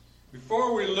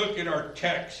Before we look at our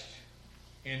text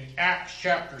in Acts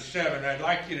chapter 7, I'd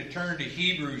like you to turn to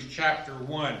Hebrews chapter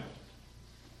 1.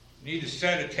 You need to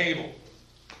set a table.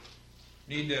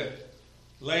 You need to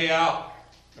lay out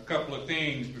a couple of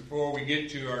things before we get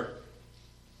to our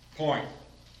point.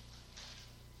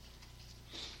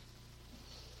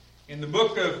 In the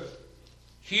book of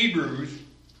Hebrews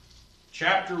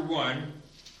chapter 1,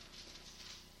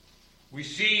 we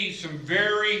see some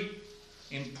very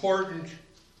important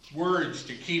words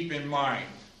to keep in mind.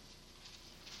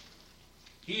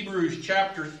 Hebrews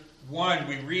chapter 1,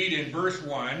 we read in verse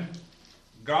 1,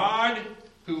 God,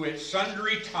 who at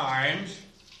sundry times,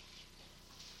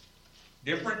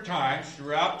 different times,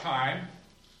 throughout time,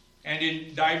 and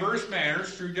in diverse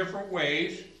manners, through different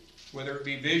ways, whether it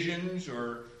be visions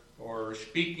or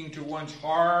speaking to one's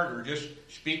heart or just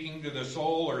speaking to the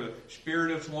soul or the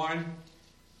spirit of one,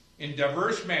 in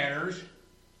diverse manners,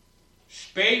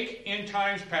 spake in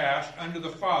times past unto the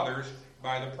fathers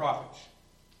by the prophets.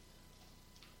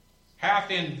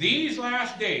 Hath in these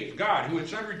last days, God, who at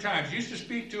sundry times used to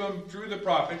speak to him through the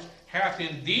prophets, hath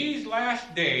in these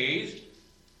last days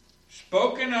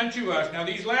spoken unto us. Now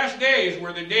these last days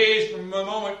were the days from the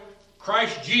moment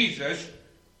Christ Jesus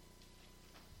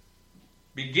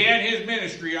began his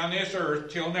ministry on this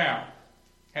earth till now.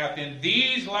 Hath in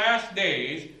these last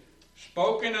days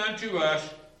spoken unto us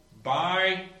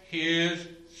by his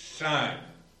Son.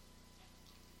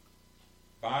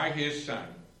 By his Son,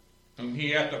 whom he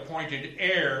hath appointed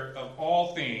heir of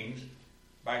all things,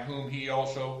 by whom he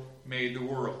also made the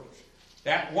worlds.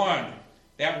 That one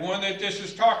that this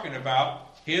is talking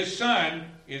about, his Son,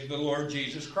 is the Lord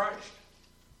Jesus Christ.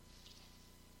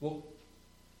 Well,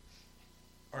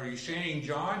 are you saying,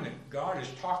 John, that God is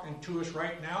talking to us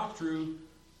right now through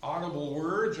audible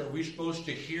words? Are we supposed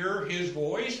to hear his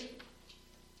voice?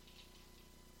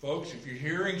 Folks, if you're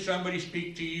hearing somebody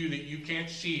speak to you that you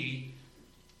can't see,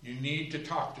 you need to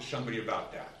talk to somebody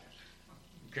about that.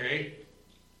 Okay?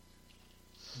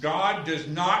 God does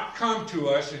not come to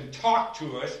us and talk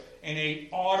to us in an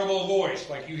audible voice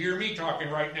like you hear me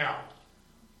talking right now.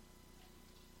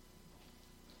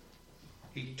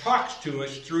 He talks to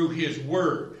us through his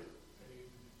word.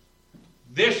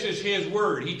 This is his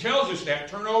word. He tells us that.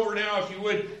 Turn over now, if you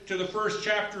would, to the first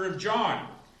chapter of John.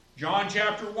 John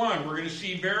chapter 1, we're going to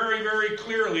see very, very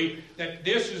clearly that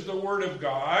this is the Word of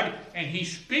God, and he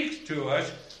speaks to us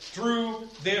through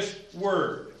this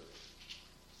Word.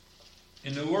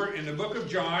 In the book of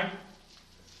John,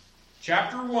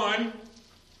 chapter 1,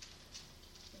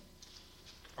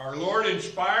 our Lord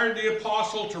inspired the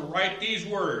apostle to write these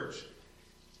words.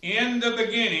 In the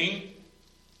beginning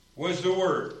was the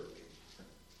Word.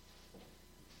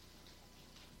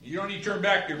 You don't need to turn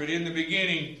back there, but in the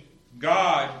beginning,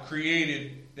 God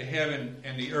created the heaven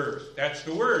and the earth. That's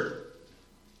the Word.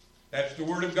 That's the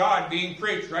Word of God being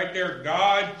preached right there.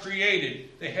 God created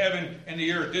the heaven and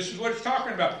the earth. This is what it's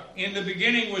talking about. In the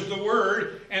beginning was the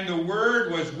Word, and the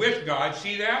Word was with God.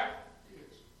 See that?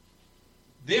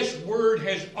 This Word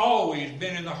has always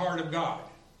been in the heart of God.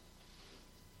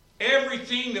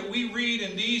 Everything that we read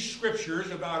in these scriptures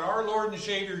about our Lord and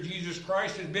Savior Jesus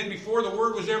Christ has been before the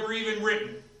Word was ever even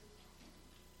written.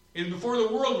 And before the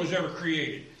world was ever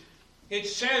created. It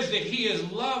says that he has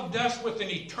loved us with an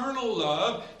eternal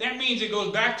love. That means it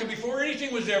goes back to before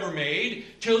anything was ever made,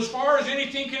 till as far as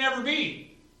anything can ever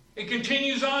be. It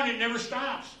continues on, it never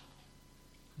stops.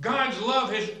 God's love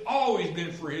has always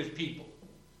been for his people.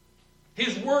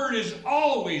 His word has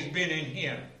always been in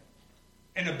him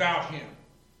and about him,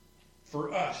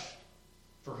 for us,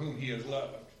 for whom he has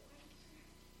loved.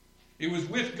 It was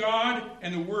with God,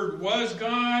 and the Word was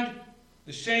God.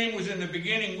 The same was in the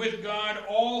beginning with God.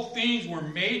 All things were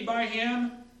made by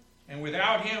him, and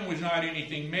without him was not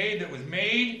anything made that was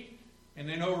made. And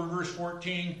then over verse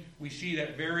 14, we see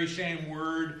that very same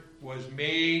Word was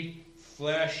made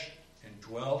flesh and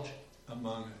dwelt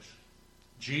among us.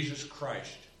 Jesus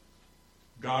Christ,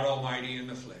 God Almighty in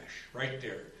the flesh, right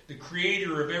there. The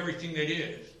creator of everything that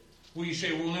is. Well, you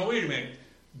say, well, now wait a minute.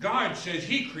 God says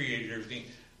he created everything.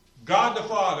 God the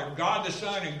Father, God the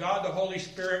Son, and God the Holy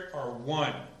Spirit are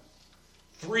one.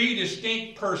 Three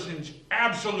distinct persons,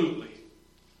 absolutely,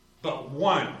 but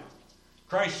one.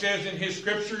 Christ says in his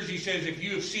scriptures, he says, if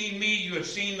you have seen me, you have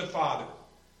seen the Father.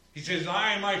 He says,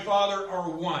 I and my Father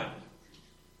are one.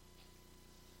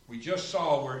 We just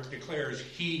saw where it declares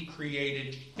he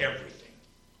created everything.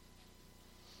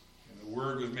 And the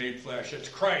Word was made flesh. It's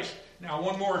Christ. Now,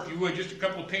 one more, if you would, just a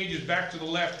couple of pages back to the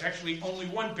left. Actually, only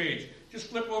one page. Just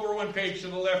flip over one page to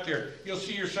the left here. You'll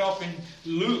see yourself in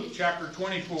Luke chapter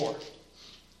 24.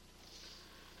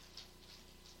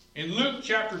 In Luke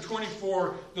chapter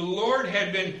 24, the Lord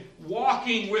had been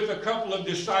walking with a couple of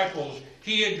disciples.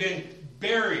 He had been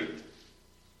buried.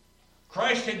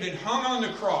 Christ had been hung on the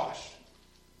cross.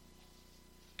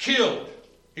 Killed.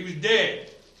 He was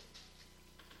dead.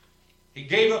 He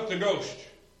gave up the ghost.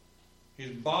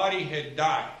 His body had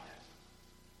died.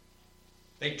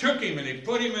 They took him and they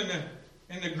put him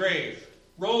in the grave.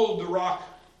 Rolled the rock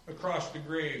across the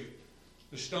grave.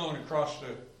 The stone across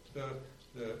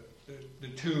the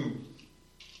tomb.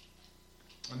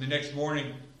 And the next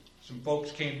morning, some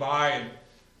folks came by and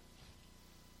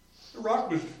the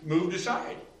rock was moved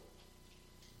aside.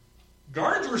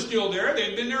 Guards were still there. They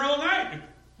had been there all night.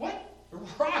 What? The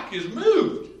rock is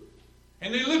moved.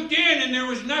 And they looked in and there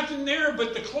was nothing there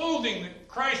but the clothing that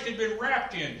Christ had been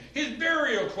wrapped in. His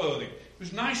burial clothing. It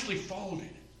was nicely folded.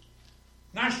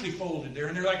 Nicely folded there.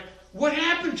 And they're like, what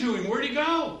happened to him? Where'd he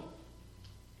go?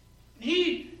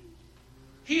 He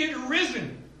had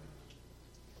arisen.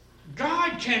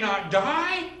 God cannot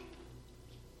die.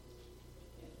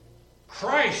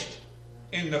 Christ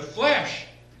in the flesh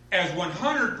as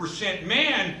 100%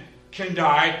 man can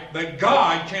die, but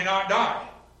God cannot die.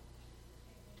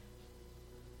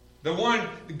 The one,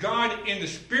 God in the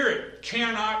Spirit,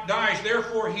 cannot die.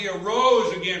 Therefore, he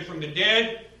arose again from the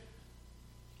dead.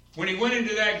 When he went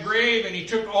into that grave and he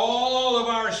took all of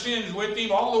our sins with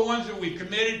him, all the ones that we've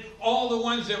committed, all the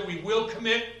ones that we will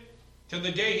commit till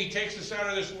the day he takes us out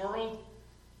of this world.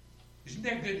 Isn't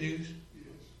that good news?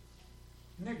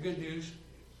 Isn't that good news?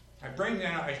 I bring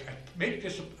that out. I make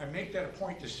that a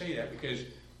point to say that because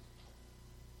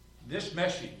this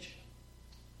message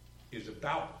is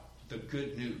about the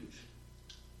good news.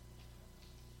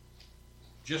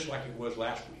 Just like it was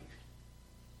last week.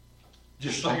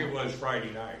 Just like it was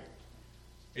Friday night.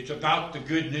 It's about the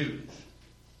good news.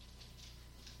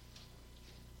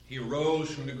 He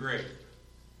arose from the grave.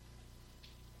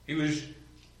 He was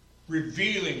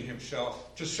revealing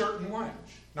himself to certain ones.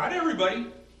 Not everybody.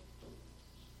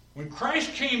 When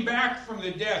Christ came back from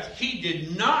the death, he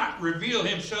did not reveal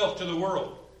himself to the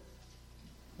world.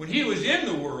 When he was in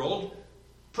the world,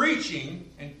 preaching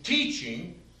and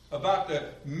teaching about the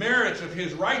merits of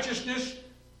his righteousness,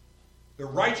 the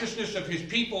righteousness of his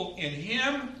people in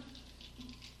him,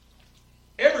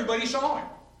 everybody saw him.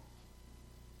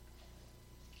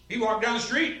 He walked down the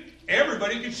street,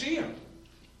 everybody could see him.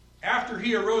 After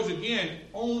he arose again,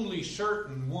 only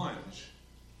certain ones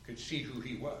could see who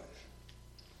he was.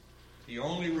 He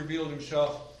only revealed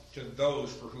himself to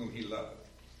those for whom he loved.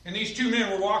 And these two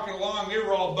men were walking along. They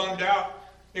were all bummed out.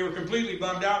 They were completely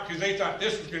bummed out because they thought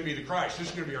this was going to be the Christ. This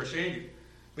is going to be our Savior.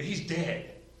 But he's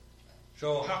dead.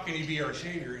 So how can he be our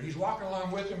Savior? And he's walking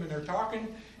along with them and they're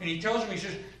talking. And he tells them, he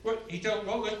says,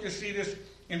 let's just see this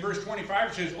in verse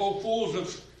 25. It says, O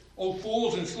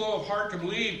fools and slow of heart to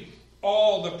believe,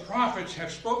 all the prophets have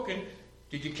spoken.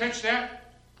 Did you catch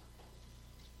that?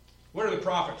 What are the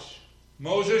prophets?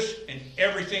 Moses and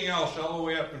everything else all the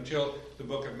way up until the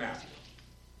book of Matthew.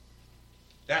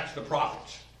 That's the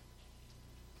prophets.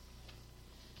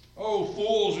 O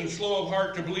fools and slow of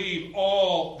heart to believe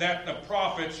all that the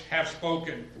prophets have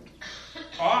spoken.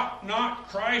 Ought not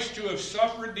Christ to have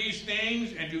suffered these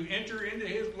things and to enter into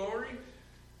his glory?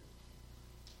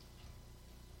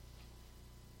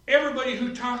 Everybody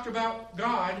who talked about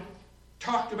God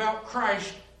talked about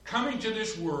Christ coming to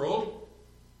this world,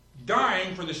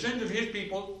 dying for the sins of his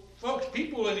people. Folks,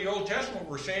 people in the Old Testament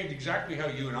were saved exactly how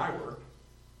you and I were.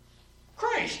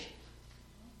 Christ.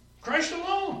 Christ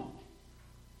alone.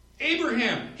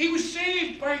 Abraham, he was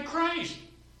saved by Christ.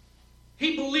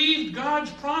 He believed God's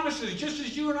promises, just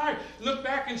as you and I look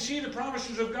back and see the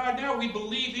promises of God now. We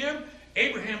believe him.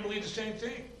 Abraham believed the same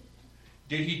thing.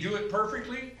 Did he do it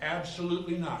perfectly?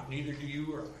 Absolutely not. Neither do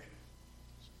you or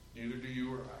I. Neither do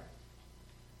you or I.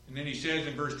 And then he says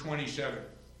in verse 27,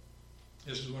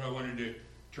 this is what I wanted to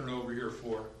turn over here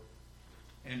for.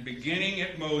 And beginning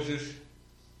at Moses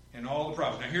and all the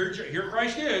prophets. Now here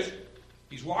Christ is.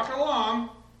 He's walking along.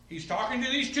 He's talking to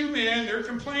these two men. They're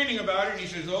complaining about it. And he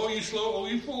says, oh,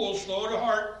 you fools, slow to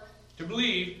heart to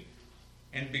believe.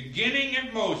 And beginning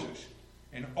at Moses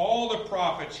and all the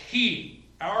prophets, he,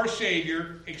 our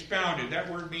Savior, expounded. That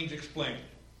word means explained.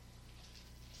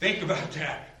 Think about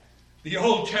that. The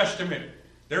Old Testament.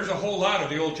 There's a whole lot of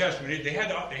the Old Testament. They had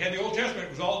the Old Testament.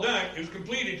 It was all done. It was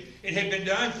completed. It had been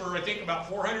done for, I think, about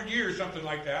 400 years, something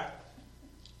like that.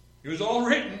 It was all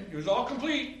written. It was all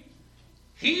complete.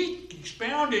 He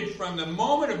expounded from the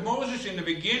moment of Moses in the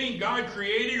beginning, God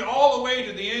created, all the way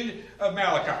to the end of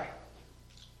Malachi.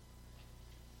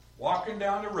 Walking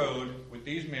down the road with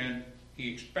these men,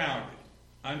 he expounded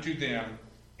unto them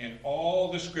in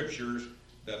all the scriptures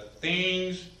the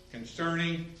things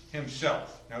concerning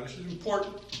himself. Now this is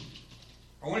important.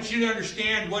 I want you to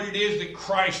understand what it is that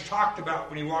Christ talked about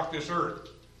when he walked this earth.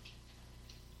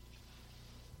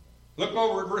 Look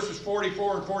over at verses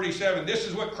 44 and 47. This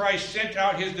is what Christ sent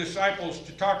out his disciples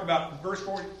to talk about. In verse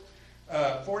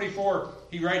 44,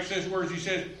 he writes these words. He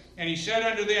says, "And he said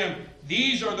unto them,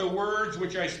 These are the words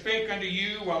which I spake unto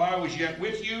you while I was yet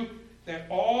with you, that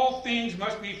all things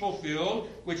must be fulfilled,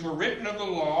 which were written of the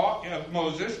law of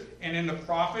Moses, and in the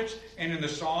prophets, and in the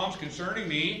Psalms concerning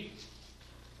me.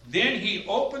 Then he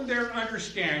opened their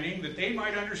understanding, that they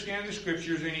might understand the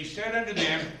Scriptures, and he said unto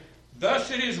them,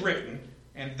 Thus it is written,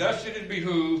 and thus it is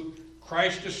behooved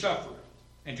Christ to suffer,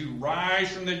 and to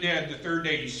rise from the dead the third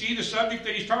day." You see the subject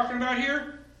that he's talking about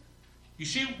here? You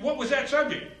see, what was that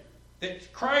subject?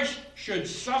 That Christ should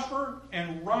suffer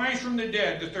and rise from the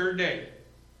dead the third day.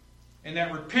 And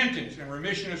that repentance and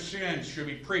remission of sins should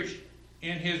be preached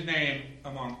in his name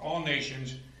among all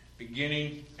nations,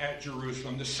 beginning at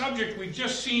Jerusalem. The subject we've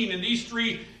just seen in these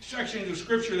three sections of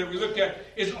Scripture that we looked at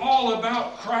is all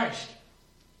about Christ.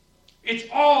 It's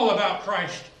all about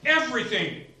Christ.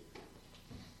 Everything.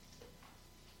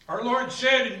 Our Lord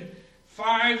said in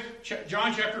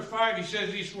John chapter 5, he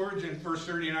says these words in verse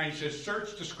 39. He says,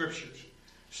 "Search the Scriptures.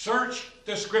 Search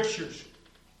the Scriptures.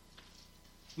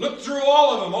 Look through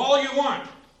all of them, all you want.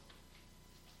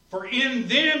 For in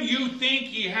them you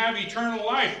think ye have eternal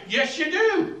life." Yes, you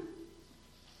do.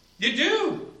 You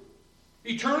do.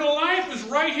 Eternal life is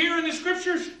right here in the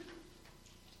Scriptures.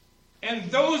 And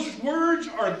those words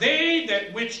are they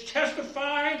that which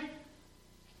testify,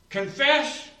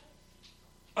 confess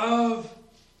of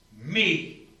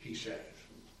me, he says.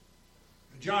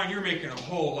 John, you're making a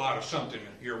whole lot of something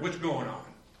here. What's going on?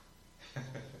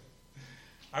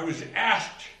 I was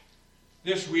asked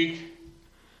this week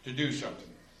to do something.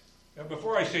 Now,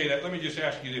 before I say that, let me just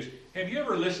ask you this. Have you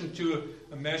ever listened to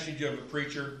a message of a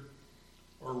preacher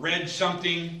or read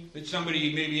something that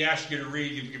somebody maybe asked you to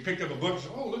read? You picked up a book and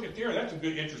said, "Oh, look at there. That's a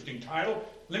good, interesting title.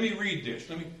 Let me read this.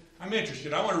 I'm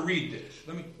interested. I want to read this.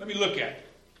 Let me look at it."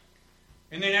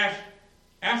 And then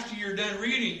after you're done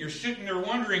reading, you're sitting there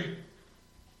wondering,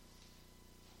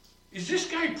 is this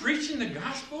guy preaching the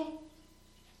gospel?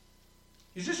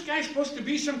 Is this guy supposed to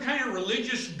be some kind of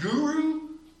religious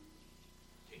guru?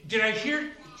 Did I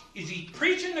hear, is he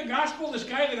preaching the gospel, this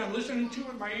guy that I'm listening to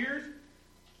with my ears?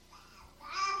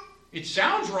 It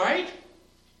sounds right.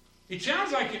 It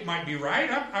sounds like it might be right.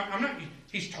 I'm not.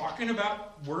 He's talking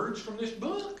about words from this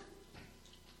book.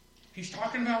 He's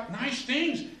talking about nice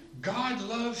things. God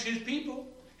loves his people.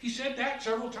 He said that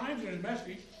several times in his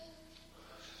message.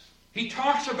 He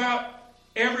talks about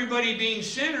everybody being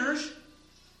sinners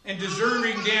and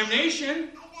deserving damnation.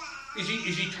 Is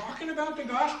he talking about the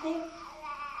gospel?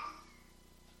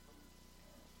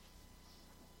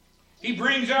 He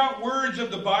brings out words of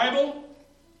the Bible.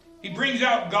 He brings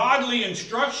out godly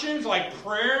instructions like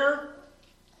prayer.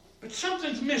 But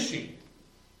something's missing.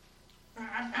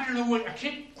 I don't know what, I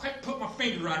can't quite put my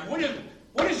finger on it.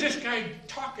 What is this guy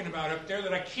talking about up there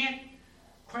that I can't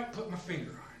quite put my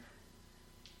finger on?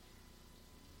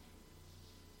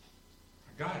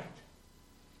 I got it.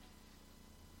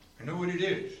 I know what it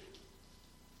is.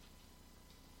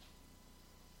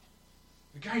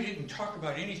 The guy didn't talk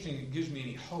about anything that gives me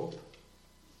any hope.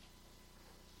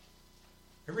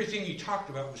 Everything he talked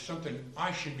about was something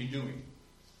I should be doing.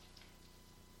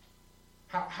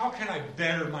 How can I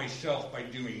better myself by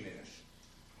doing this?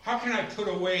 How can I put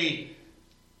away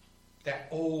that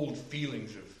old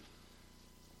feelings of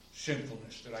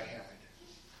sinfulness that I had?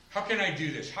 How can I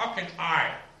do this? How can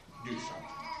I do something?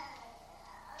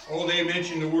 Oh, they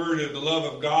mentioned the word of the love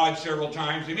of God several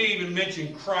times. They may even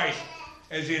mention Christ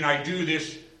as in I do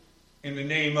this in the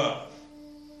name of.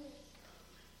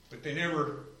 But they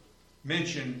never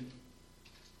mention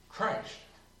Christ.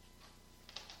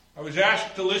 I was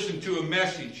asked to listen to a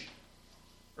message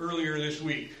earlier this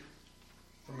week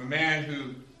from a man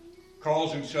who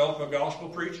calls himself a gospel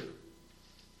preacher.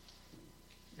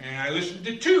 And I listened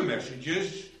to two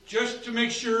messages just to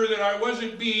make sure that I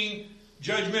wasn't being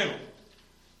judgmental.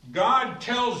 God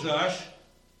tells us,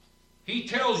 he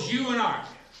tells you and I,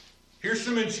 here's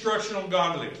some instructional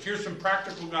godliness, here's some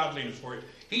practical godliness for you.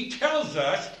 He tells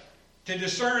us to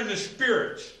discern the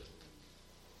spirits.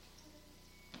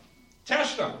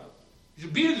 Test them.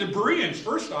 Be the Bereans,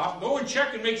 first off. Go and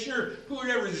check and make sure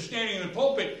whoever is standing in the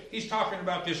pulpit, he's talking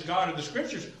about this God of the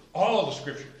Scriptures. All of the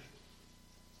Scriptures.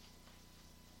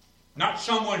 Not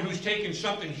someone who's taken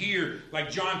something here like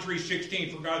John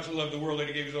 3:16, for God so loved the world that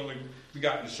he gave his only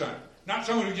begotten Son. Not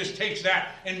someone who just takes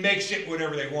that and makes it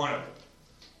whatever they want of it.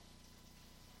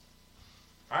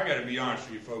 I got to be honest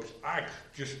with you folks. I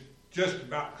just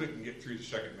about couldn't get through the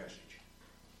second message.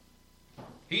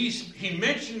 He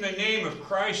mentioned the name of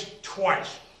Christ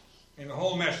twice in the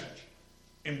whole message.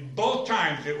 And both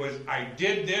times it was, I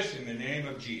did this in the name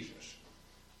of Jesus.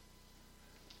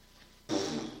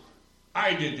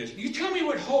 I did this. You tell me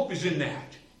what hope is in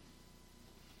that.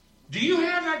 Do you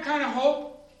have that kind of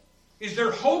hope? Is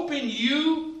there hope in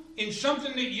you, in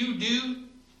something that you do?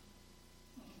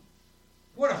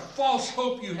 What a false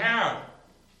hope you have.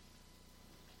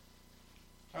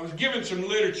 I was given some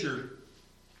literature.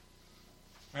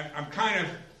 I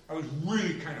was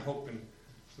really kind of hoping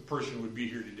the person would be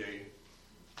here today.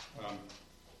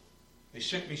 They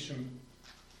sent me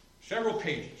several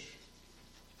pages.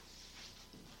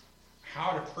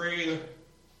 How to pray,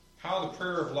 how the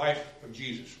prayer of life of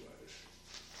Jesus was.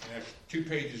 And that's 2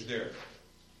 pages there.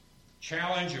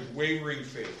 Challenge of wavering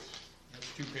faith.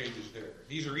 That's 2 pages there.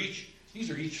 These are each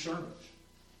sermons.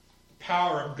 The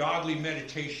power of godly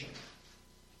meditation.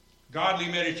 Godly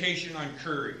meditation on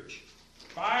courage.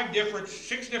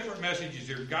 6 different messages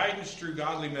here. Guidance through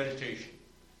godly meditation.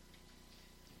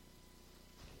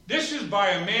 This is by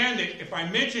a man that, if I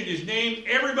mentioned his name,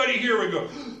 everybody here would go,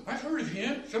 I've heard of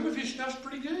him. Some of his stuff's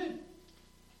pretty good.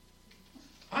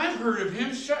 I've heard of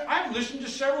him. I've listened to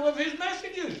several of his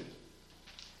messages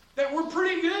that were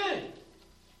pretty good.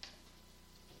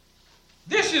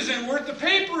 This isn't worth the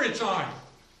paper it's on.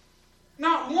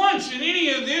 Not once in any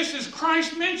of this is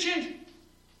Christ mentioned.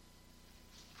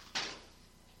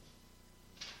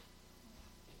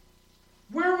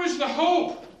 Where was the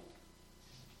hope?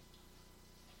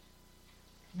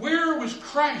 Where was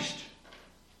Christ?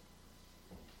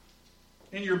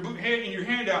 In your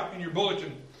handout, in your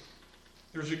bulletin,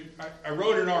 I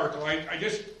wrote an article.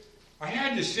 I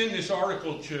had to send this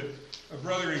article to a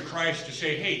brother in Christ to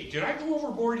say, hey, did I go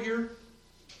overboard here?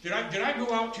 Did I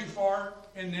go out too far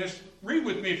in this? Read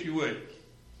with me if you would.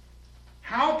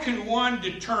 How can one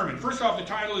determine? First off, the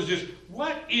title is this: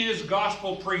 what is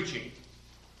gospel preaching?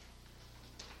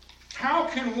 How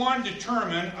can one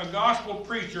determine a gospel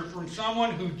preacher from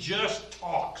someone who just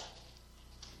talks?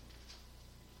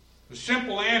 The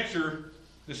simplest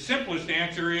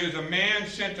answer is a man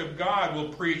sent of God will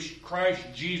preach Christ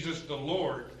Jesus the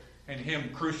Lord and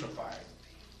Him crucified.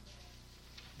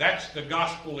 That's the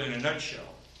gospel in a nutshell.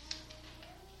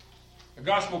 A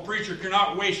gospel preacher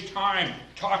cannot waste time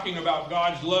talking about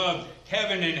God's love,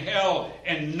 heaven and hell,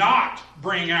 and not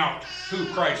bring out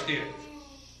who Christ is,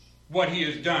 what He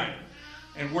has done,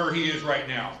 and where He is right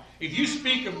now. If you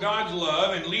speak of God's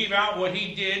love and leave out what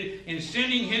He did in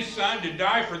sending His Son to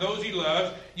die for those He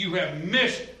loves, you have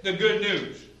missed the good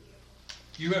news.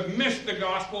 You have missed the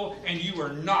gospel, and you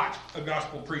are not a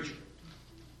gospel preacher.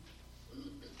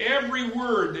 Every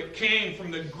word that came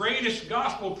from the greatest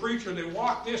gospel preacher that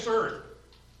walked this earth,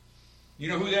 you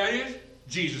know who that is?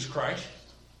 Jesus Christ.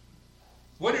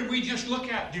 What did we just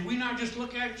look at? Did we not just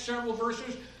look at several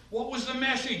verses? What was the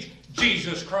message?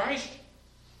 Jesus Christ.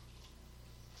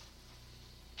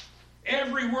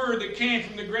 Every word that came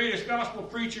from the greatest gospel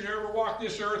preacher that ever walked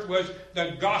this earth was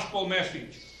the gospel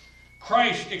message.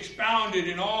 Christ expounded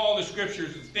in all the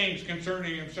scriptures the things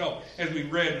concerning Himself, as we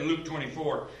read in Luke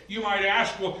 24. You might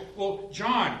ask, well,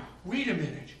 John, wait a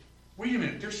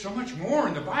minute. There's so much more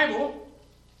in the Bible.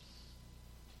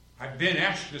 I've been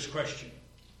asked this question.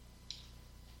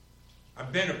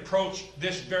 I've been approached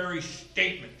this very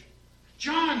statement.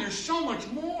 John, there's so much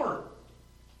more.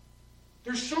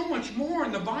 There's so much more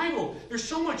in the Bible. There's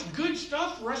so much good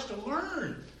stuff for us to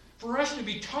learn, for us to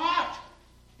be taught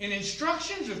in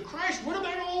instructions of Christ. What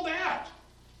about all that?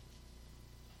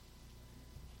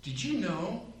 Did you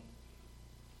know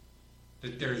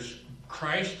that there's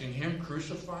Christ and Him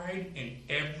crucified in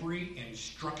every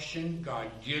instruction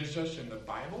God gives us in the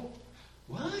Bible?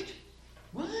 What?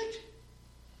 What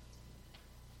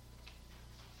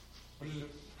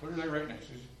did I write next?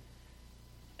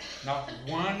 Not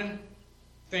one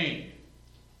thing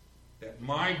that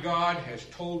my God has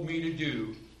told me to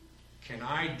do can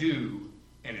I do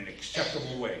in an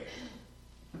acceptable way.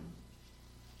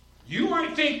 You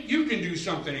might think you can do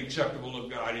something acceptable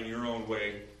of God in your own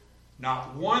way.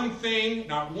 Not one thing,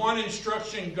 not one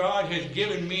instruction God has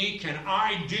given me can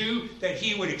I do that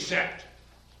He would accept.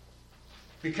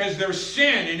 Because there's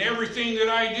sin in everything that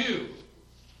I do.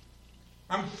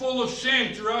 I'm full of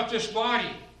sin throughout this body.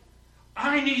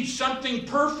 I need something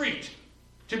perfect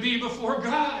to be before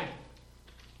God.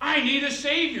 I need a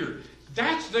Savior.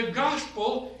 That's the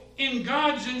gospel in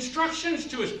God's instructions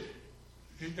to us.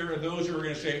 There are those who are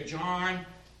going to say, John,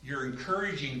 you're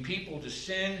encouraging people to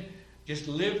sin, just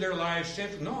live their lives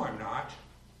sinful. No, I'm not.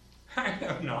 I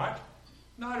am not.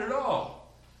 Not at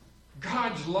all.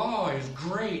 God's law is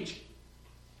great.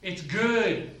 It's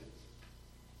good.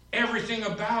 Everything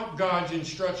about God's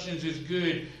instructions is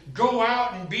good. Go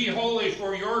out and be holy,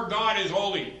 for your God is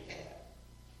holy.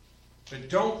 But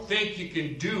don't think you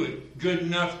can do it good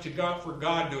enough for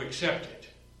God to accept it.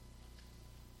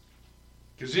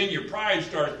 Because then your pride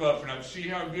starts puffing up. See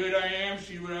how good I am?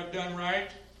 See what I've done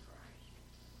right?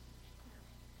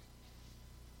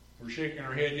 We're shaking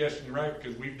our head yes and right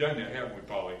because we've done that, haven't we,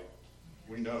 Polly?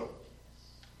 We know.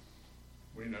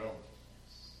 We know.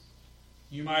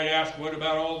 You might ask, what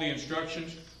about all the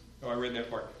instructions? Oh, I read that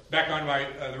part. Back on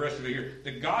the rest of it here.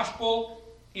 The gospel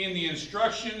in the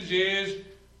instructions is,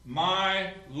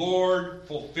 my Lord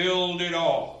fulfilled it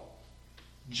all.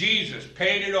 Jesus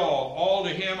paid it all. All to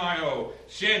him I owe.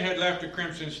 Sin had left a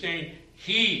crimson stain.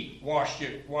 He washed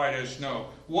it white as snow.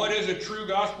 What is a true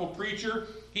gospel preacher?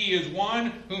 He is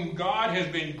one whom God has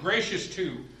been gracious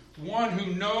to. One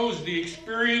who knows the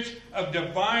experience of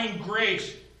divine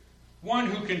grace. One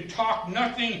who can talk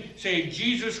nothing save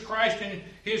Jesus Christ and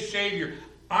his Savior.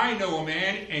 I know a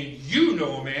man, and you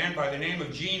know a man by the name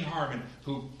of Gene Harmon,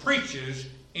 who preaches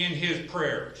in his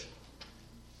prayers.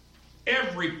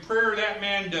 Every prayer that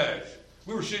man does.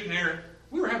 We were sitting there,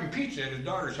 we were having pizza at his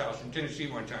daughter's house in Tennessee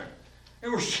one time.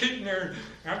 And we're sitting there,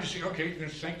 and I'm just saying, okay, going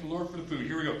to thank the Lord for the food.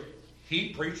 Here we go.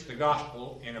 He preached the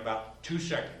gospel in about 2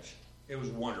 seconds. It was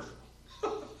wonderful.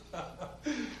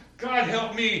 God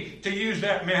help me to use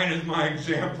that man as my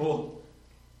example.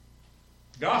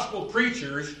 Gospel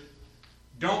preachers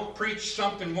don't preach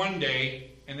something one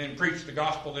day and then preach the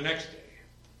gospel the next day.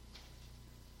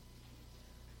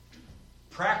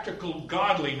 Practical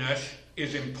godliness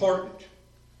is important.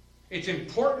 It's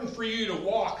important for you to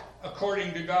walk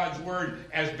according to God's word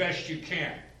as best you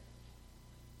can.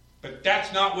 But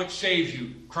that's not what saves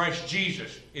you. Christ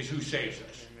Jesus is who saves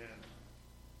us. Amen.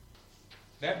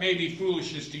 That may be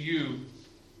foolishness to you,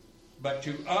 but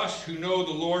to us who know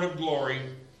the Lord of glory,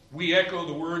 we echo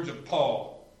the words of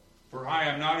Paul. For I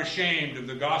am not ashamed of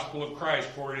the gospel of Christ,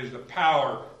 for it is the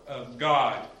power of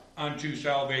God unto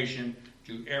salvation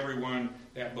to everyone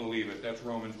that believeth. That's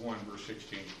Romans 1, verse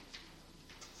 16.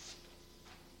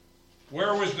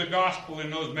 Where was the gospel in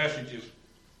those messages?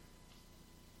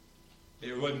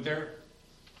 It wasn't there.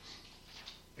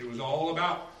 It was all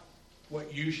about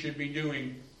what you should be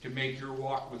doing to make your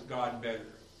walk with God better.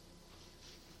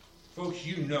 Folks,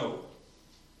 you know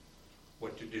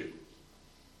what to do.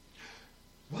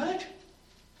 What?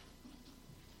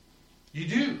 You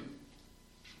do.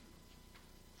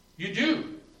 You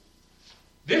do.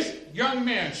 This young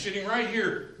man sitting right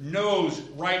here knows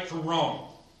right from wrong.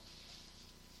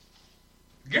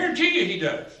 Guarantee you he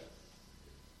does.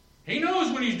 He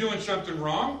knows when he's doing something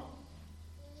wrong,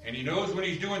 and he knows when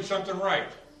he's doing something right.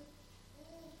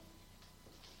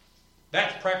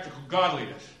 That's practical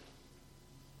godliness.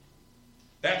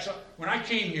 That's when I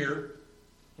came here,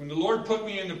 when the Lord put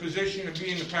me in the position of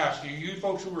being the pastor. You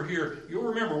folks who were here, you'll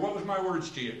remember what was my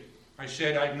words to you. I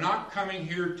said, I'm not coming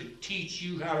here to teach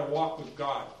you how to walk with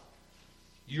God.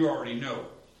 You already know.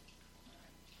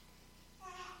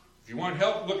 If you want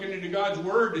help looking into God's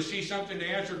Word to see something to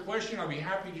answer a question, I'll be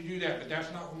happy to do that. But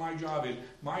that's not what my job is.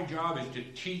 My job is to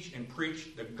teach and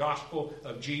preach the gospel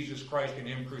of Jesus Christ and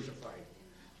Him crucified.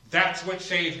 That's what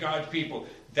saves God's people.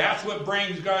 That's what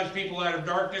brings God's people out of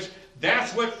darkness.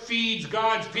 That's what feeds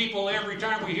God's people every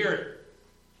time we hear it.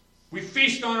 We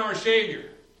feast on our Savior.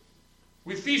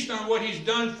 We feast on what He's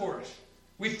done for us.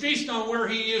 We feast on where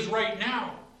He is right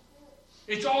now.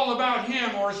 It's all about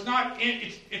Him, or it's not.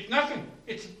 It's nothing.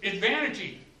 It's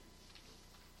vanity.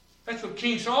 That's what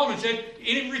King Solomon said.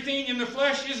 Everything in the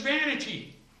flesh is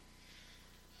vanity.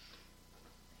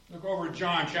 Look over at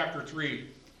John chapter 3.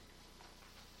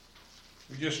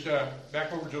 We just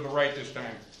back over to the right this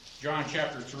time. John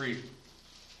chapter 3.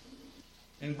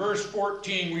 In verse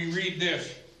 14 we read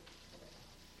this.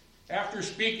 After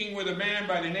speaking with a man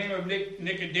by the name of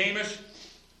Nicodemus,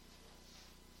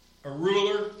 a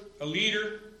ruler, a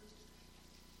leader,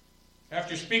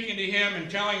 after speaking to him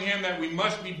and telling him that we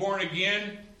must be born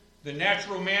again, the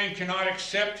natural man cannot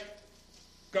accept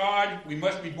God. We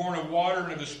must be born of water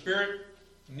and of the Spirit.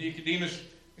 Nicodemus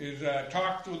is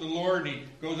talked to the Lord, and he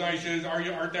goes on, he says,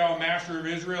 Art thou a master of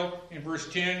Israel? In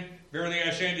verse 10, verily I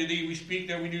say unto thee, we speak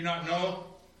that we do not know.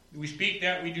 We speak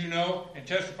that we do know, and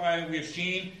testify that we have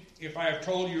seen. If I have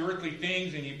told you earthly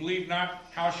things, and you believe not,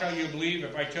 how shall you believe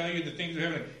if I tell you the things of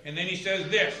heaven? And then he says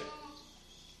this,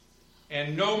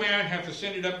 and no man hath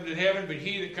ascended up into heaven, but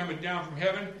he that cometh down from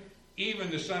heaven, even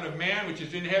the Son of Man, which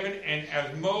is in heaven. And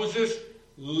as Moses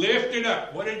lifted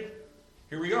up.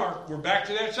 Here we are. We're back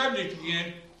to that subject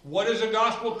again. What is a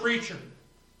gospel preacher?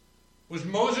 Was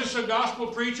Moses a gospel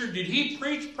preacher? Did he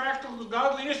preach practical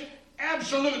godliness?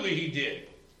 Absolutely he did.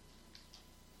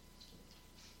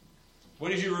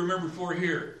 What is he remembered for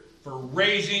here? For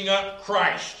raising up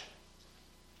Christ.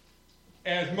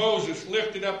 As Moses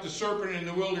lifted up the serpent in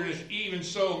the wilderness, even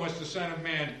so must the Son of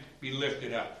Man be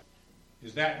lifted up.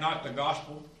 Is that not the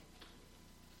gospel?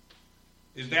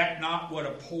 Is that not what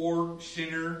a poor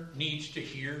sinner needs to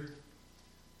hear?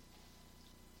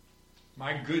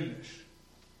 My goodness,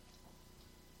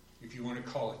 if you want to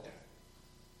call it that.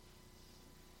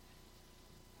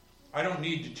 I don't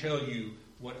need to tell you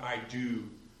what I do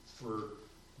for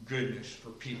goodness for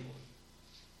people.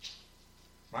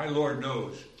 My Lord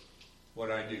knows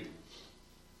what I do.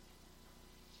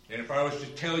 And if I was to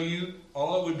tell you,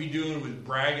 all it would be doing was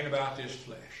bragging about this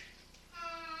flesh.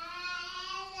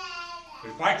 But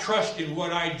if I trust in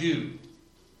what I do,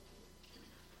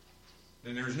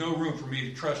 then there's no room for me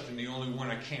to trust in the only one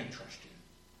I can trust in.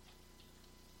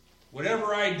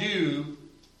 Whatever I do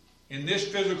in this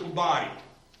physical body,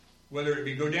 whether it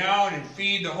be go down and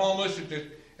feed the homeless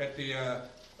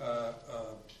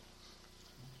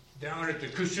down at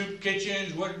the soup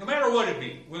kitchens, no matter what it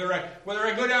be, whether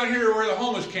I go down here where the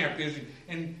homeless camp is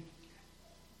and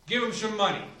give them some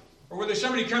money, or whether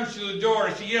somebody comes to the door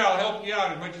and say, yeah, I'll help you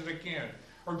out as much as I can,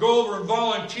 or go over and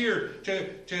volunteer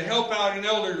to help out an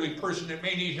elderly person that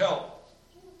may need help.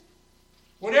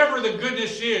 Whatever the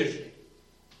goodness is,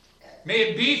 may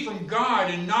it be from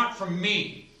God and not from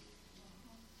me.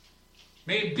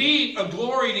 May it be a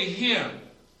glory to Him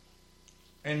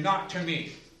and not to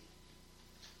me.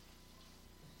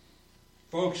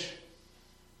 Folks,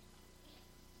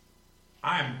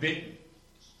 I'm bitten.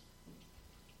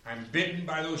 I'm bitten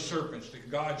by those serpents that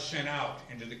God sent out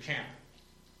into the camp.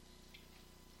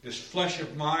 This flesh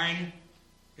of mine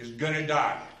is going to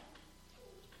die.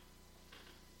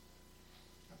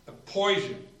 The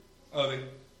poison of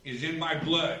it is in my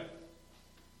blood.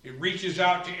 It reaches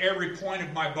out to every point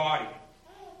of my body.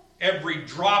 Every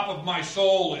drop of my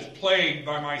soul is plagued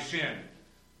by my sin.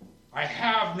 I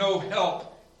have no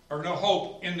help or no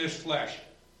hope in this flesh.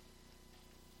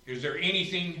 Is there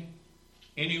anyone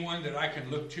that I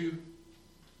can look to?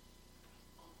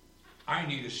 I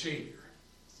need a Savior.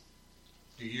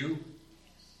 Do you?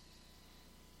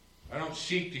 I don't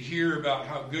seek to hear about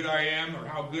how good I am or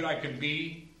how good I can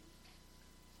be.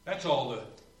 That's all the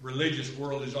religious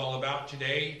world is all about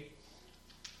today.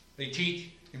 They teach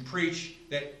and preach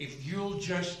that if you'll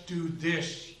just do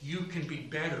this, you can be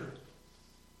better.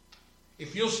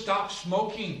 If you'll stop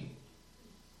smoking,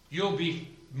 you'll be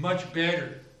much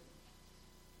better.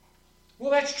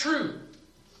 Well, that's true.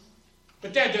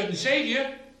 But that doesn't save you.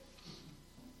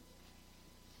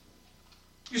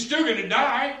 You're still going to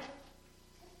die.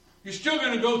 You're still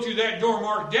going to go through that door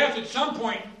marked death at some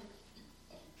point.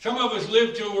 Some of us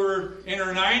live till we're in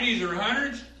our 90s or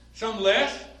 100s, some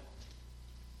less.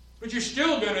 But you're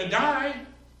still going to die.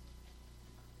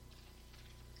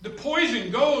 The poison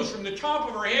goes from the top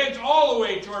of our heads all the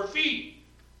way to our feet.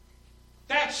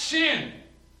 That's sin.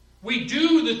 We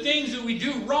do the things that we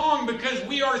do wrong because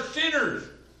we are sinners.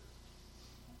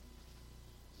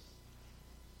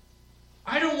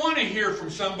 I don't want to hear from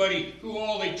somebody who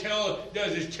all they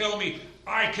does is tell me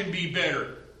I can be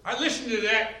better. I listened to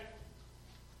that.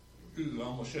 Ooh, I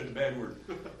almost said a bad word.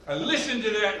 I listened to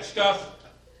that stuff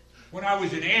when I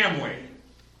was in Amway.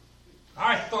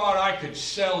 I thought I could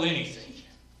sell anything.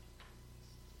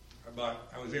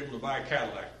 I was able to buy a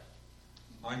Cadillac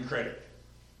on credit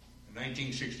in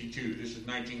 1962. This is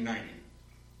 1990.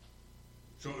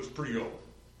 So it was pretty old.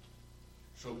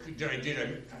 So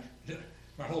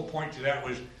my whole point to that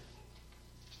was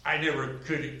I never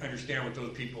could understand what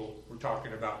those people were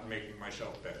talking about in making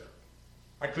myself better.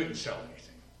 I couldn't sell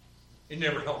anything. It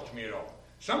never helped me at all.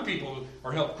 Some people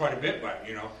are helped quite a bit by it,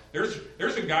 you know. There's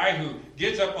a guy who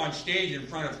gets up on stage in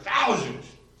front of thousands.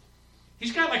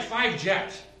 He's got like 5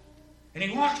 jets. And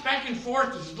he walks back and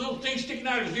forth with his little thing sticking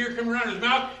out of his ear, coming around his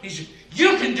mouth. He says,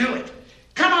 you can do it.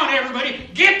 Come on, everybody.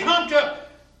 Get pumped up.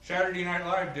 Saturday Night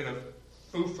Live did a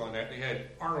spoof on that. They had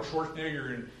Arnold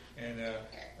Schwarzenegger and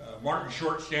Martin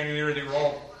Short standing there. They were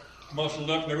all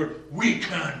muscled up. And they were, we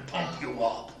can pump you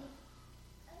up.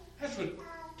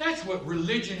 That's what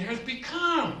religion has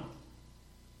become.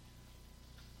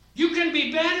 You can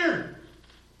be better.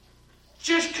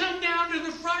 Just come down to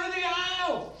the front of the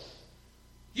aisle.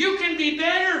 You can be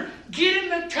better. Get in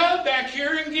the tub back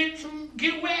here and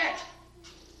get wet.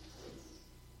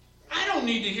 I don't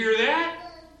need to hear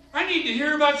that. I need to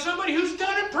hear about somebody who's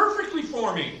done it perfectly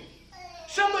for me.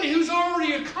 Somebody who's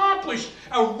already accomplished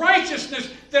a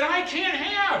righteousness that I can't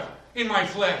have in my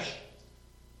flesh.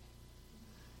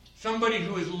 Somebody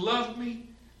who has loved me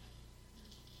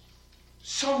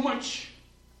so much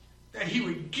that he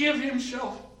would give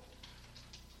himself.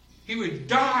 He would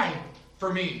die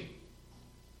for me.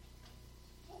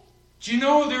 Do you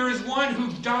know there is one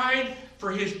who died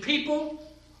for his people?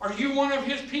 Are you one of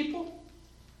his people?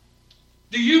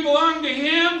 Do you belong to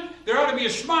him? There ought to be a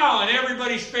smile on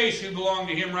everybody's face who belong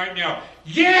to him right now.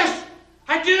 Yes,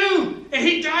 I do. And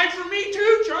he died for me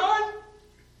too, John.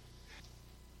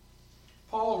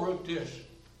 Paul wrote this.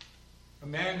 A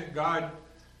man that God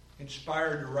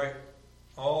inspired to write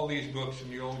all these books in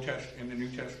the Old Testament, in the New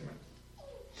Testament.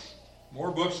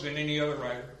 More books than any other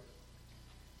writer.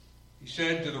 He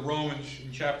said to the Romans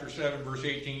in chapter 7, verse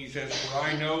 18, he says, "For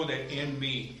I know that in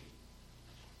me,"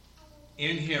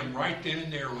 in him, right then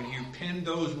and there, when you penned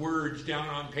those words down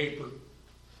on paper,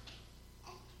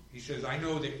 he says, "I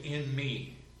know that in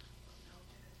me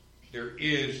there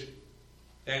is,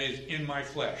 that is in my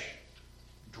flesh,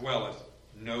 dwelleth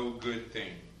no good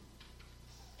thing.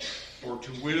 For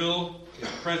to will is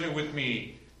present with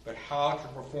me, but how to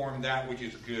perform that which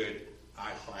is good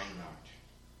I find not.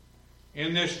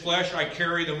 In this flesh I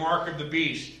carry the mark of the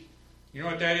beast." You know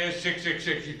what that is?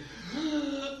 666.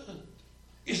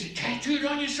 Is it tattooed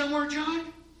on you somewhere,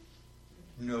 John?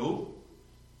 No.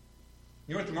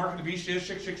 You know what the mark of the beast is,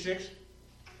 666?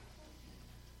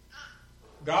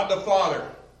 God the Father,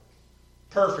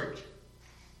 perfect.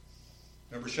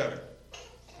 Number 7.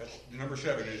 That's number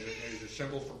 7 is a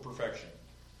symbol for perfection.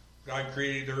 God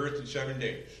created the earth in 7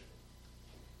 days.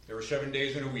 There were 7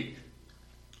 days in a week.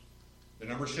 The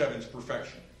number 7 is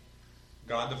perfection.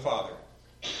 God the Father,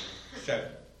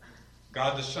 7.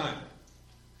 God the Son,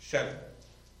 7.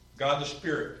 God the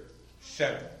Spirit,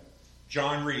 7.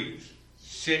 John Reeves,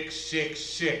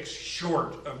 666,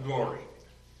 short of glory.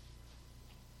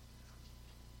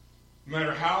 No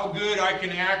matter how good I can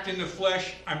act in the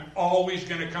flesh, I'm always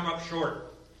going to come up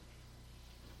short.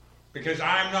 Because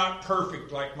I'm not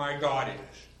perfect like my God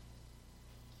is.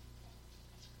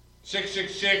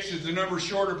 666 is the number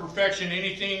short of perfection.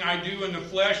 Anything I do in the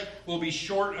flesh will be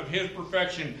short of his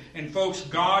perfection. And folks,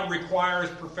 God requires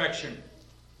perfection.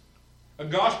 A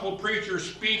gospel preacher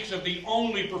speaks of the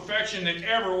only perfection that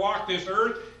ever walked this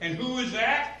earth. And who is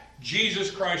that?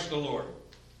 Jesus Christ the Lord.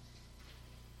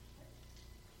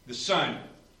 The Son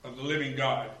of the living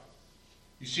God.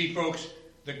 You see, folks,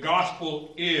 the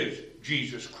gospel is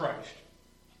Jesus Christ.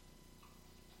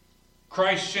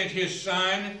 Christ sent his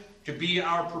Son to be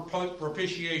our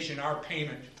propitiation, our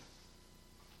payment.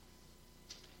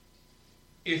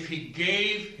 If he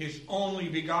gave his only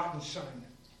begotten Son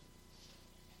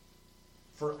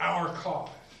for our cause,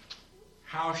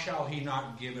 how shall he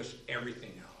not give us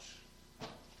everything else?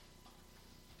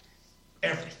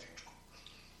 Everything.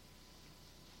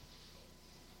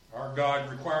 Our God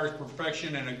requires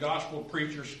perfection, and a gospel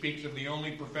preacher speaks of the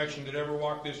only perfection that ever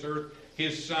walked this earth,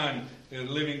 his Son, the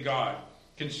living God.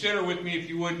 Consider with me, if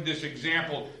you would, this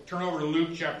example. Turn over to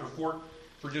Luke chapter 4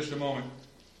 for just a moment.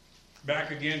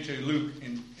 Back again to Luke,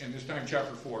 in this time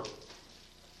chapter 4.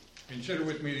 Consider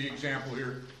with me the example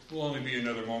here. It will only be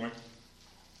another moment.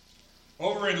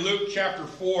 Over in Luke chapter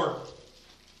 4,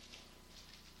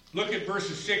 look at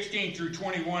verses 16 through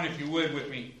 21, if you would, with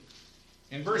me.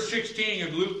 In verse 16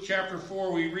 of Luke chapter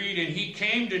 4, we read, "And he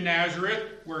came to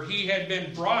Nazareth, where he had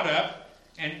been brought up,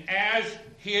 and as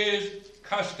his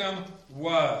custom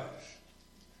was."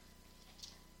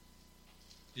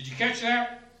 Did you catch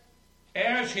that?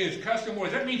 As his custom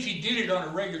was. That means he did it on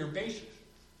a regular basis.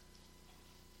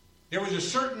 There was a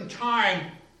certain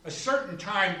time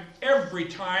every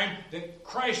time that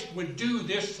Christ would do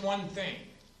this one thing.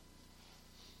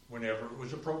 Whenever it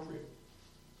was appropriate.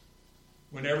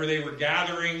 Whenever they were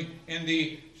gathering in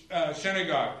the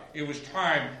synagogue, it was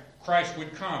time Christ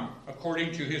would come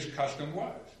according to his custom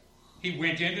was. He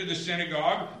went into the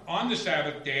synagogue on the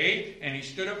Sabbath day, and he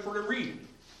stood up for to read.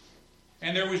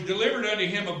 And there was delivered unto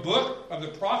him a book of the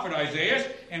prophet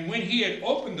Isaiah, and when he had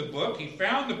opened the book, he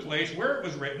found the place where it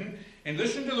was written, and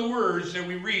listen to the words that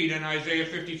we read in Isaiah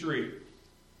 53.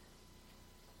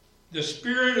 "The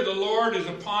Spirit of the Lord is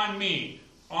upon me,"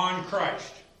 on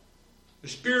Christ. The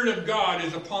Spirit of God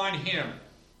is upon him,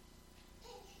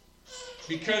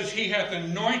 because he hath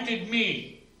anointed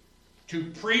me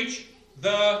to preach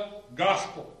the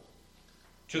gospel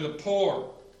to the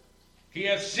poor. He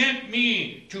hath sent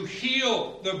me to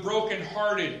heal the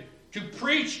brokenhearted, to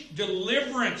preach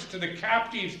deliverance to the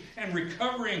captives and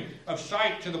recovering of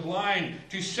sight to the blind,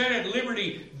 to set at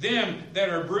liberty them that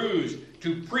are bruised,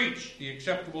 to preach the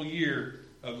acceptable year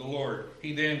of the Lord.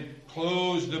 He then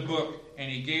closed the book,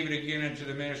 and he gave it again unto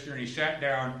the minister, and he sat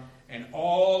down, and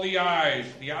all the eyes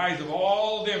of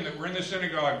all them that were in the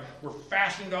synagogue were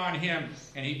fastened on him,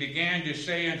 and he began to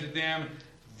say unto them,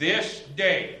 "This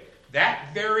day,"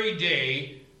 that very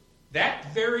day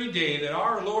that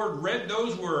our Lord read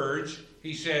those words,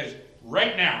 he says,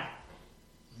 right now,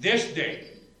 this day,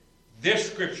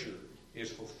 this scripture is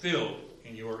fulfilled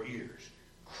in your ears.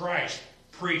 Christ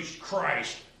preached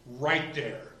Christ right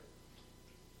there.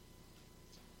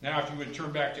 Now, if you would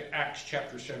turn back to Acts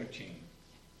chapter 17.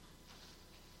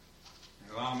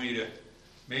 And allow me to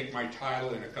make my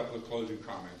title and a couple of closing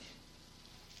comments.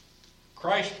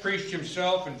 Christ preached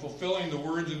himself in fulfilling the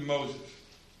words of Moses.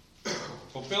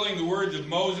 Fulfilling the words of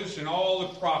Moses and all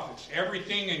the prophets.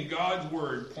 Everything in God's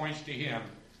word points to him.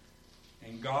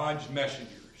 And God's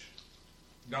messengers,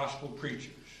 gospel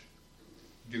preachers,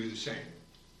 do the same.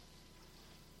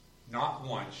 Not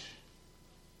once,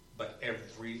 but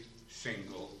every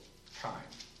single time.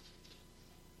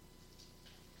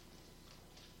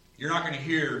 You're not going to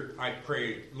hear, I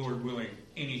pray, Lord willing,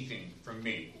 anything from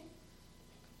me.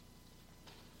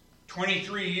 20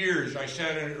 years I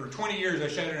sat under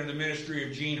the ministry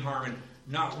of Gene Harmon.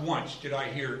 Not once did I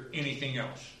hear anything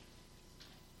else.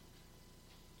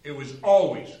 It was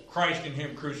always Christ and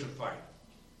him crucified.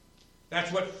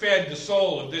 That's what fed the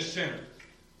soul of this sinner.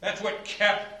 That's what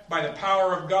kept, by the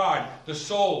power of God, the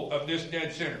soul of this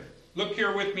dead sinner. Look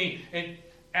here with me in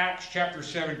Acts chapter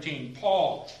 17.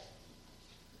 Paul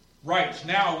writes,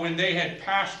 now when they had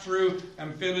passed through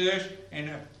Amphipolis,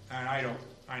 and I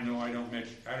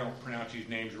don't pronounce these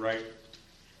names right.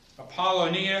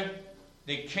 Apollonia,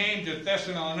 they came to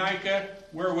Thessalonica,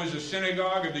 where was the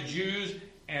synagogue of the Jews,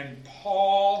 and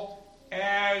Paul,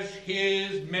 as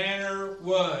his manner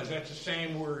was. That's the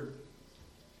same word.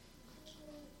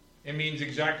 It means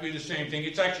exactly the same thing.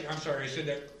 It's actually, I'm sorry, I said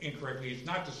that incorrectly. It's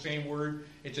not the same word.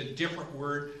 It's a different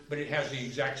word, but it has the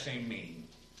exact same meaning.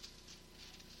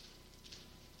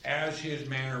 As his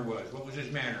manner was. What was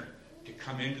his manner? To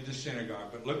come into the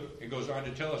synagogue. But look, it goes on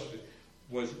to tell us that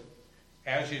was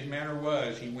as his manner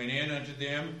was, he went in unto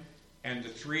them, and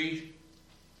three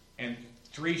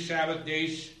Sabbath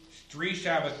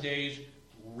days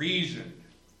reasoned,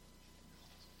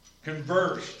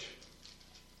 conversed,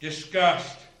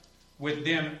 discussed with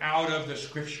them out of the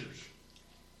scriptures,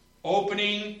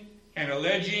 opening and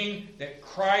alleging that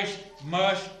Christ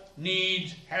must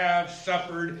needs have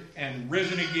suffered and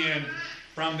risen again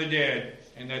from the dead,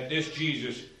 and that this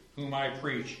Jesus whom I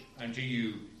preach unto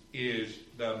you is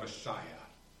the Messiah,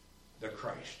 the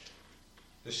Christ,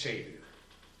 the Savior.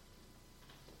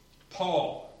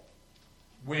 Paul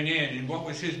went in, and what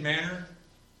was his manner?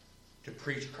 To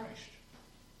preach Christ.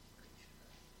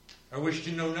 I wish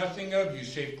to know nothing of you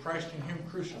save Christ and him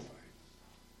crucified.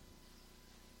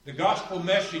 The gospel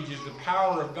message is the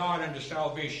power of God unto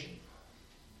salvation.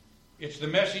 It's the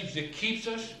message that keeps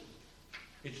us.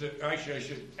 It's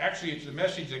the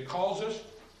message that calls us.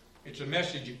 It's a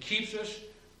message that keeps us.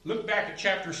 Look back at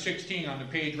chapter 16 on the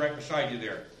page right beside you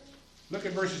there. Look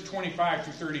at verses 25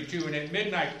 through 32. And at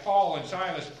midnight Paul and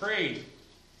Silas prayed,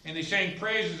 and they sang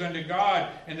praises unto God,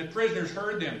 and the prisoners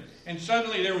heard them. And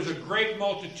suddenly there was a great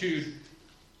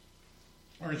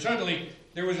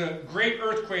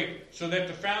earthquake, so that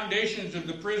the foundations of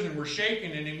the prison were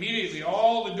shaken, and immediately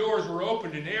all the doors were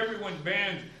opened, and everyone's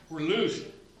bands were loosed.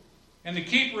 And the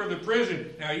keeper of the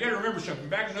prison, now you got to remember something,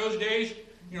 back in those days,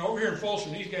 over here in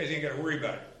Folsom, these guys ain't got to worry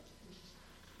about it.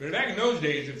 But back in those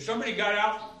days, if somebody got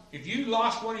out, if you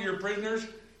lost one of your prisoners,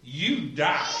 you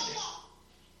died.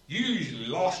 You usually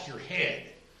lost your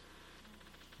head.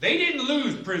 They didn't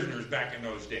lose prisoners back in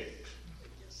those days.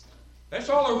 That's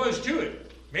all there was to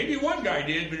it. Maybe one guy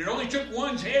did, but it only took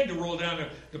one's head to roll down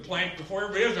the plank before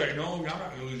everybody else said, no, I'm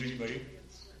not going to lose anybody.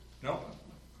 No.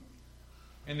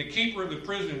 And the keeper of the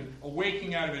prison,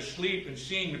 awaking out of his sleep and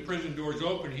seeing the prison doors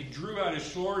open, he drew out his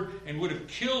sword and would have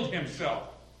killed himself,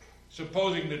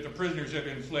 supposing that the prisoners had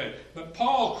been fled. But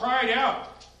Paul cried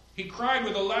out. He cried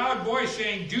with a loud voice,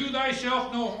 saying, do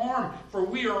thyself no harm, for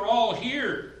we are all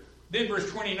here. Then verse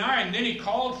 29, then he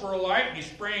called for a light, and he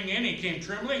sprang in, he came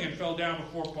trembling and fell down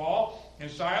before Paul and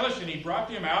Silas, and he brought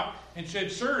them out and said,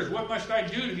 sirs, what must I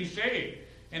do to be saved?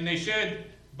 And they said,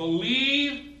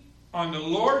 believe on the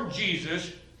Lord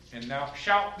Jesus, and thou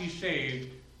shalt be saved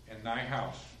in thy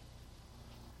house.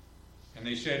 And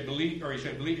they said, believe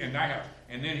in thy house.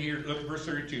 And then here, look at verse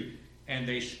 32. And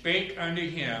they spake unto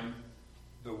him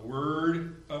the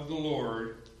word of the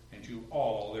Lord, and to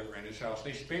all that were in his house.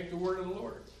 They spake the word of the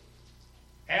Lord.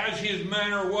 As his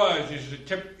manner was is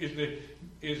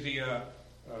the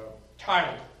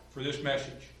title for this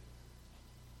message.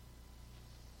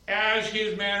 As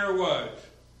his manner was.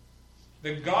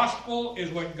 The gospel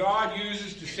is what God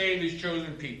uses to save his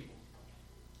chosen people.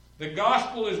 The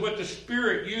gospel is what the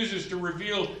Spirit uses to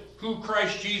reveal who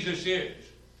Christ Jesus is.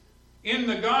 In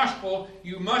the gospel,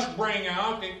 you must bring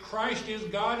out that Christ is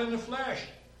God in the flesh.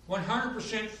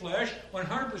 100% flesh,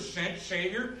 100%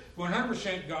 Savior,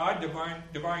 100% God,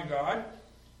 divine God.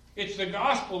 It's the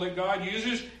gospel that God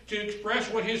uses to express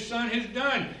what His Son has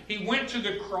done. He went to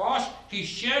the cross. He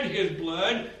shed His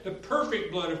blood, the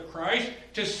perfect blood of Christ,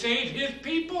 to save His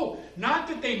people. Not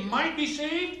that they might be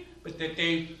saved, but that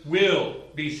they will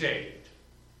be saved.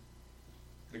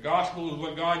 The gospel is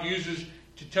what God uses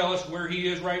to tell us where He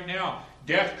is right now.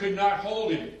 Death could not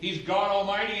hold Him. He's God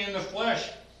Almighty in the flesh.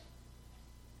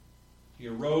 He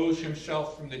arose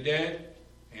Himself from the dead,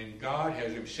 and God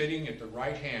has Him sitting at the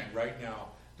right hand right now.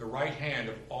 The right hand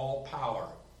of all power.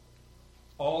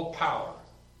 All power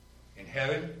in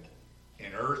heaven,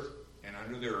 in earth, and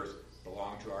under the earth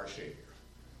belong to our Savior.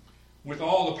 With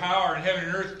all the power in heaven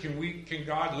and earth, can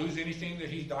God lose anything that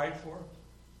He died for?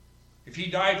 If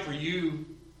He died for you,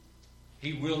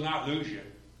 He will not lose you.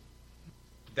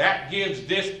 That gives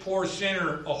this poor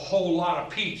sinner a whole lot of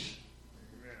peace.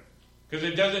 Because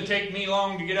it doesn't take me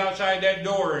long to get outside that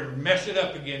door and mess it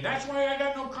up again. That's why I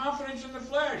got no confidence in the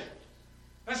flesh.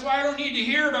 That's why I don't need to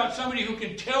hear about somebody who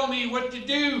can tell me what to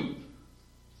do.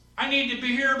 I need to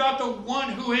hear about the one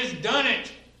who has done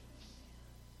it.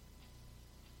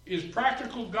 Is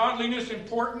practical godliness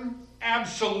important?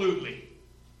 Absolutely.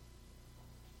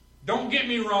 Don't get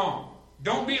me wrong.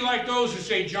 Don't be like those who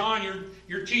say, John,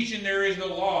 you're teaching there is no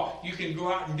law. You can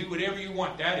go out and do whatever you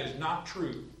want. That is not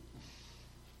true.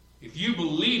 If you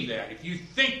believe that, if you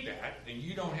think that, then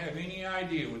you don't have any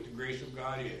idea what the grace of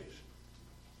God is.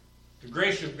 The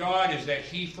grace of God is that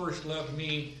He first loved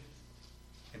me,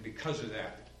 and because of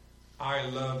that, I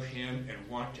love Him and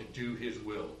want to do His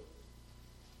will.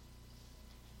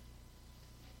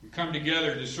 We come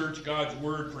together to search God's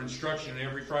Word for instruction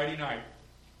every Friday night.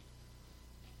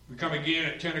 We come again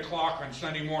at 10 o'clock on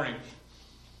Sunday mornings.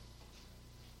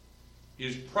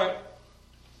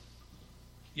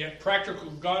 Yet practical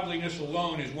godliness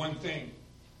alone is one thing.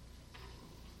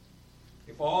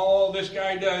 If all this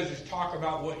guy does is talk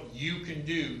about what you can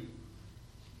do,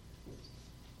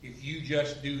 if you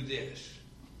just do this,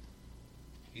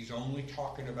 he's only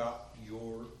talking about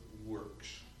your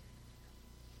works.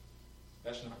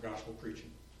 That's not gospel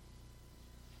preaching.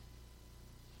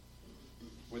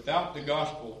 Without the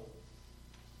gospel,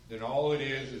 then all it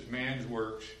is man's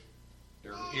works.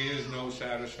 There is no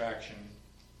satisfaction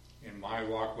in my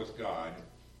walk with God.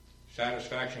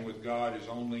 Satisfaction with God is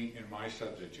only in my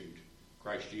substitute,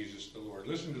 Christ Jesus the Lord.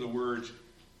 Listen to the words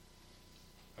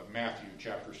of Matthew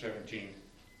chapter 17,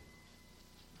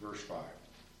 verse 5.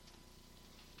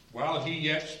 While he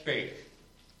yet spake,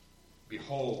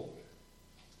 behold,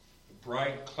 a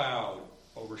bright cloud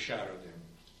overshadowed them.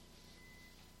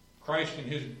 Christ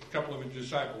and a couple of his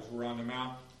disciples were on the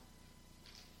Mount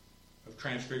of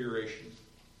Transfiguration.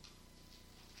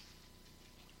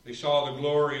 They saw the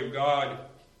glory of God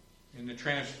in the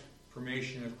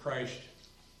transformation of Christ.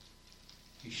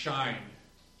 He shined.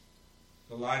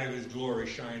 The light of his glory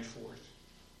shined forth.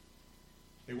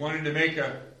 They wanted to make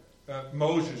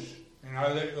Moses and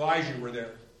Elijah were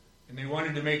there. And they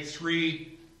wanted to make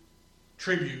 3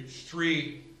 tributes.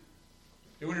 They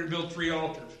wanted to build 3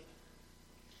 altars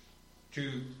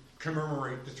to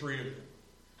commemorate the 3 of them.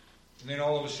 And then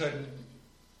all of a sudden,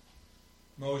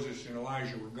 Moses and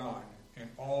Elijah were gone. And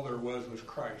all there was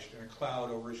Christ and a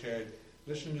cloud over his head.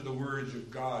 Listen to the words of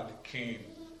God that came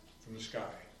from the sky.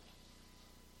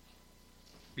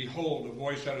 Behold, a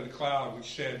voice out of the cloud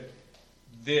which said,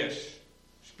 this,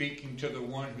 speaking to the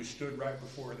one who stood right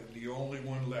before them, the only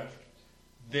one left.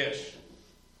 This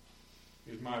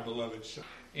is my beloved Son,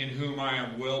 in whom I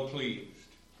am well pleased.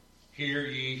 Hear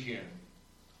ye him.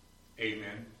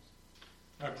 Amen.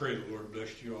 I pray the Lord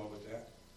bless you all with that.